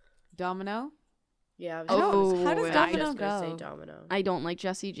it. Domino. Yeah. I was Oh, how does I Domino just gonna go? say Domino. I don't like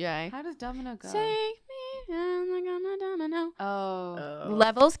Jessie J. How does Domino go? Take me and I'm gonna domino. Oh,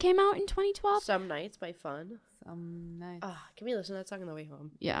 Levels came out in 2012. Some Nights by Fun. some nice. Can we listen to that song on the way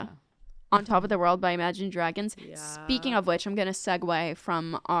home? Yeah. On Top of the World by Imagine Dragons. Yeah. Speaking of which, I'm going to segue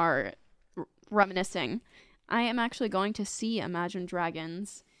from our reminiscing. I am actually going to see Imagine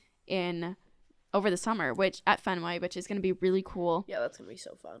Dragons over the summer, which at Fenway, which is going to be really cool. Yeah, that's gonna be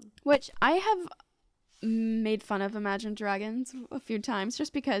so fun. Which I have made fun of Imagine Dragons a few times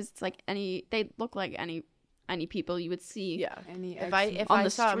just because it's like they look like any people you would see. Yeah. Any If On I the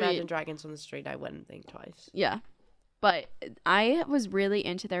saw street. Imagine Dragons on the street, I wouldn't think twice. Yeah. But I was really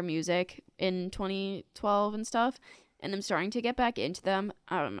into their music in 2012 and stuff, and I'm starting to get back into them.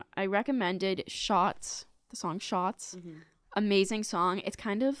 I recommended Shots, the song Shots. Amazing song. It's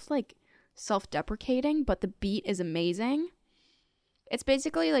kind of like self-deprecating, but the beat is amazing. It's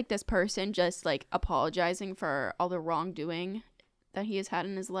basically like this person just like apologizing for all the wrongdoing that he has had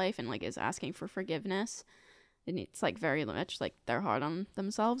in his life and like is asking for forgiveness. And it's like very much like they're hard on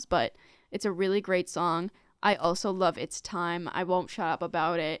themselves, but it's a really great song. I also love It's Time. I won't shut up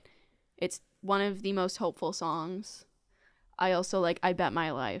about it. It's one of the most hopeful songs. I also like I Bet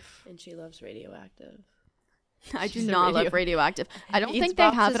My Life. And she loves Radioactive. I do She's a not love radio- Radioactive. I don't Beats think they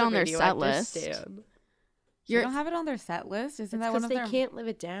Box have is it a on their set Radioactive list. stan. They don't have it on their set list. Isn't that one Because of they their? can't live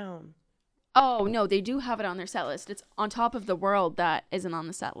it down. Oh, no, they do have it on their set list. It's On Top of the World that isn't on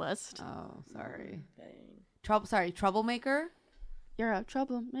the set list. Oh, sorry. Dang. Troublemaker You're a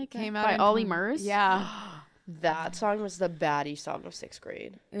troublemaker. came out by in Ollie twen- Murs. Yeah. That song was the baddie song of 6th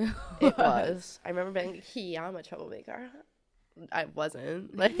grade. It was. I remember being, I'm a troublemaker. I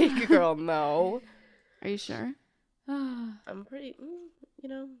wasn't. Like, girl, no. Are you sure? I'm pretty,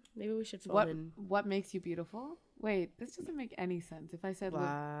 maybe we should phone in. What makes you beautiful? Wait, this doesn't make any sense. If I said,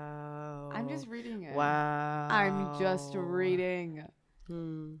 Wow. I'm just reading it. Wow. I'm just reading. All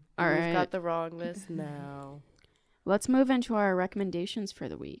We've right. got the wrong list now. Let's move into our recommendations for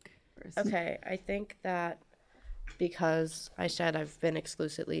the week. Okay, I think that because I said I've been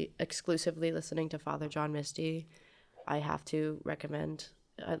exclusively listening to Father John Misty, I have to recommend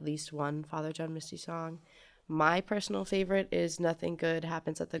at least one Father John Misty song. My personal favorite is Nothing Good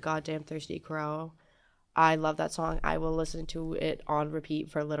Happens at the Goddamn Thirsty Crow. I love that song. I will listen to it on repeat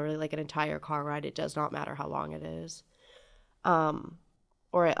for literally like an entire car ride. It does not matter how long it is.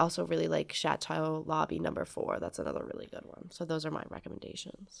 Or I also really like Chateau Lobby No. 4. That's another really good one. So those are my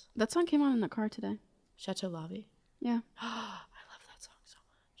recommendations. That song came on in the car today. Chateau Lobby. Yeah. I love that song so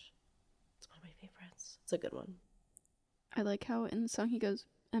much. It's one of my favorites. It's a good one. I like how in the song he goes,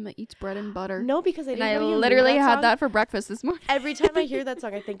 Emma eats bread and butter. No, because I and didn't I know you knew literally that had song. that for breakfast this morning. Every time I hear that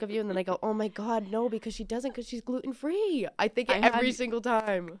song, I think of you, and then I go, "Oh my God, no!" Because she doesn't, because she's gluten free. I think it I every had- single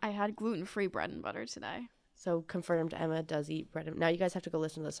time. I had gluten-free bread and butter today. So confirmed, Emma does eat bread. Now you guys have to go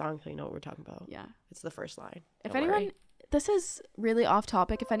listen to the song so you know what we're talking about. Yeah. It's the first line. If Don't anyone, worry. this is really off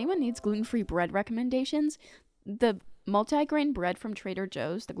topic. If anyone needs gluten-free bread recommendations, the multi-grain bread from Trader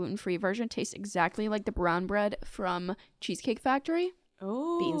Joe's, the gluten-free version, tastes exactly like the brown bread from Cheesecake Factory.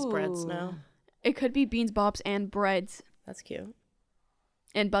 Oh, Beans breads now. It could be beans, bops, and breads That's cute.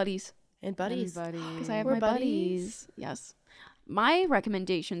 and buddies. And buddies. Because I have We're my buddies. Yes. My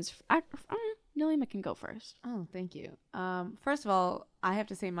recommendations. Nilima can go first. Oh, thank you. First of all, I have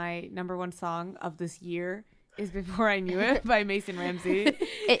to say my number one song of this year is Before I Knew It by Mason Ramsey.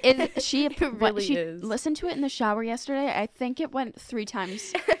 She really she is. listened to it in the shower yesterday. I think it went 3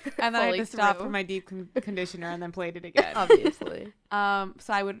 times. And then I had to Fully stop through. for my deep conditioner and then played it again. Obviously.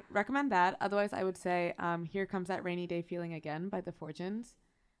 So I would recommend that. Otherwise, I would say Here Comes That Rainy Day Feeling Again by The Fortunes.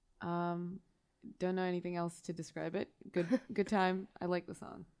 Don't know anything else to describe it. Good time. I like the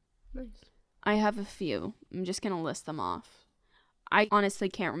song. Nice. I have a few. I'm just going to list them off. I honestly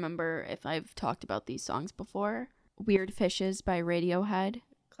can't remember if I've talked about these songs before. Weird Fishes by Radiohead.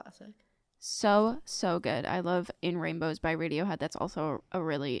 Classic. So good. I love In Rainbows by Radiohead. That's also a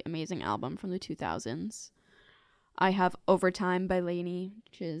really amazing album from the 2000s. I have Overtime by Lainey,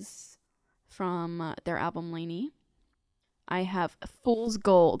 which is from their album Lainey. I have Fool's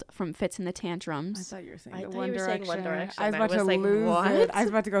Gold from Fits and the I Tantrums. thought you were saying I the thought One you were saying Direction. One Direction. I was I about was to like, lose what? it. I was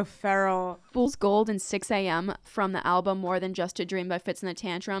about to go feral. Fool's Gold and 6 a.m. from the album More Than Just a Dream by Fits and the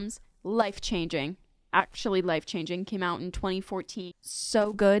Tantrums. Life-changing. Actually life-changing. Came out in 2014.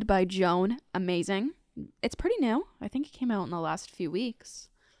 So Good by Joan. Amazing. It's pretty new. I think it came out in the last few weeks.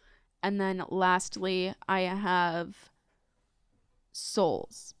 And then lastly, I have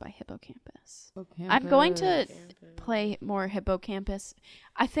Souls by Hippocampus. I'm going to play more Hippocampus.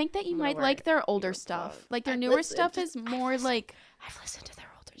 I think that you I'm gonna might wear like their older earplugs. stuff. Like their I've newer listened stuff to- is more like I've listened to their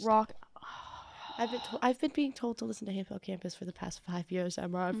older stuff. rock. I've been being told to listen to Hippocampus for the past 5 years,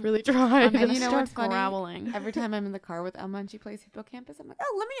 Emma. I've really tried. I'm gonna you know start what's funny? growling. Every time I'm in the car with Emma and she plays Hippocampus, I'm like,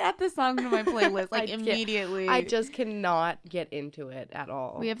 oh, let me add this song to my playlist. Like, I can't- immediately. I just cannot get into it at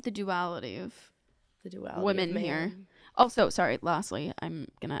all. We have the duality of the duality women of here. man. Also, sorry, lastly, I'm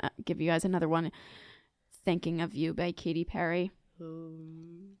gonna give you guys another one. Thinking of You by Katy Perry. Ooh,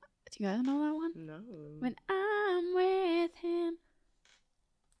 Do you guys know that one? no. When I'm with him.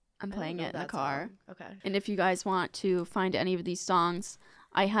 I'm I don't playing know it in the that car. song. Okay. And if you guys want to find any of these songs,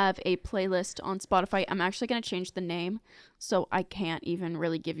 I have a playlist on Spotify. I'm actually going to change the name, so I can't even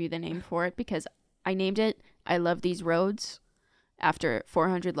really give you the name for it because I named it I Love These Roads after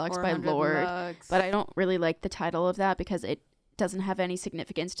 400 Lux by 400 Lorde. Lux. But I don't really like the title of that because it doesn't have any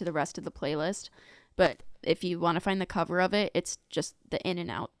significance to the rest of the playlist. But if you want to find the cover of it, it's just the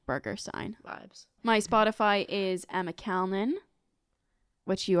In-N-Out burger sign. Vibes. My Spotify is Emma Calnan,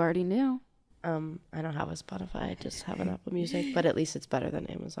 which you already knew. I don't have a Spotify. I just have an Apple Music, but at least it's better than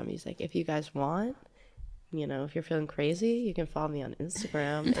Amazon Music. If you guys want, if you're feeling crazy, you can follow me on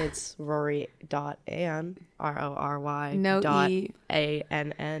Instagram. It's rory.ann, RORY. No dot E.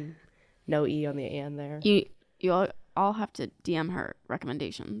 ANN. No E on the AN there. You all have to DM her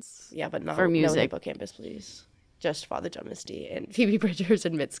recommendations. Yeah, but not for music. No Hippocampus, please. Just Father John Misty and Phoebe Bridgers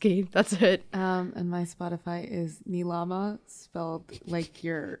and Mitski. That's it. And my Spotify is Nilama, spelled like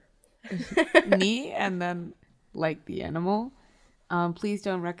your knee and then like the animal. Please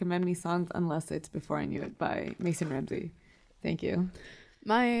don't recommend me songs unless it's Before I Knew It by Mason Ramsey. Thank you.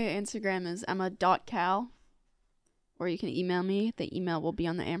 My Instagram is emma.cal, or you can email me. The email will be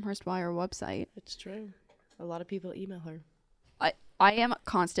on the Amherst Wire website. It's true. A lot of people email her. I am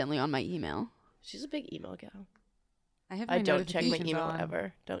constantly on my email. She's a big email gal. I have I my don't check my notifications email on.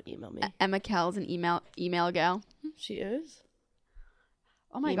 ever. Don't email me. Emma Cal's an email gal. She is?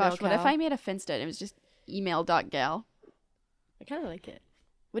 Oh my Email gosh, what if gal. I made a Finsta and it was just email.gal? I kind of like it.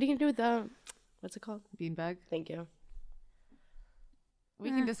 What are you going to do with what's it called? Beanbag. Thank you. We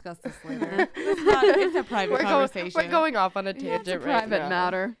can discuss this later. It's a private conversation. We're going off on a It's tangent a right private now.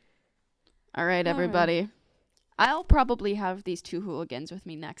 matter. All right, everybody. I'll probably have these two hooligans with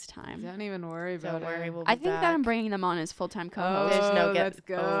me next time. Don't even worry about Don't worry, it. we'll be I think that I'm bringing them on as full-time co-hosts. There's no get- Let's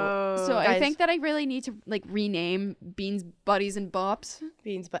go. oh. So I Guys. think that I really need to rename Beans, Buddies, and Bops.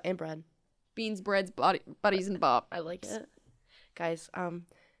 Beans and bread. Beans, Breads, Buddies, and Bop. I like it. Guys,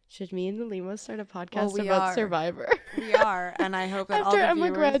 should me and the Lima start a podcast we about are. Survivor? We are, and I hope that all After the Emma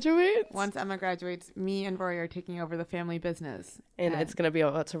viewers, graduates? once Emma graduates, me and Rory are taking over the family business. And it's going to be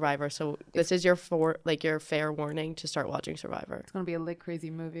about Survivor. So this is your fair warning to start watching Survivor. It's going to be a lit crazy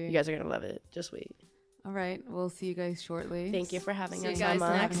movie. You guys are going to love it. Just wait. All right. We'll see you guys shortly. Thank you for having See you us, guys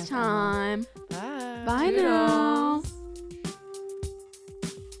Emma. next time. Bye. Bye now. Toodles.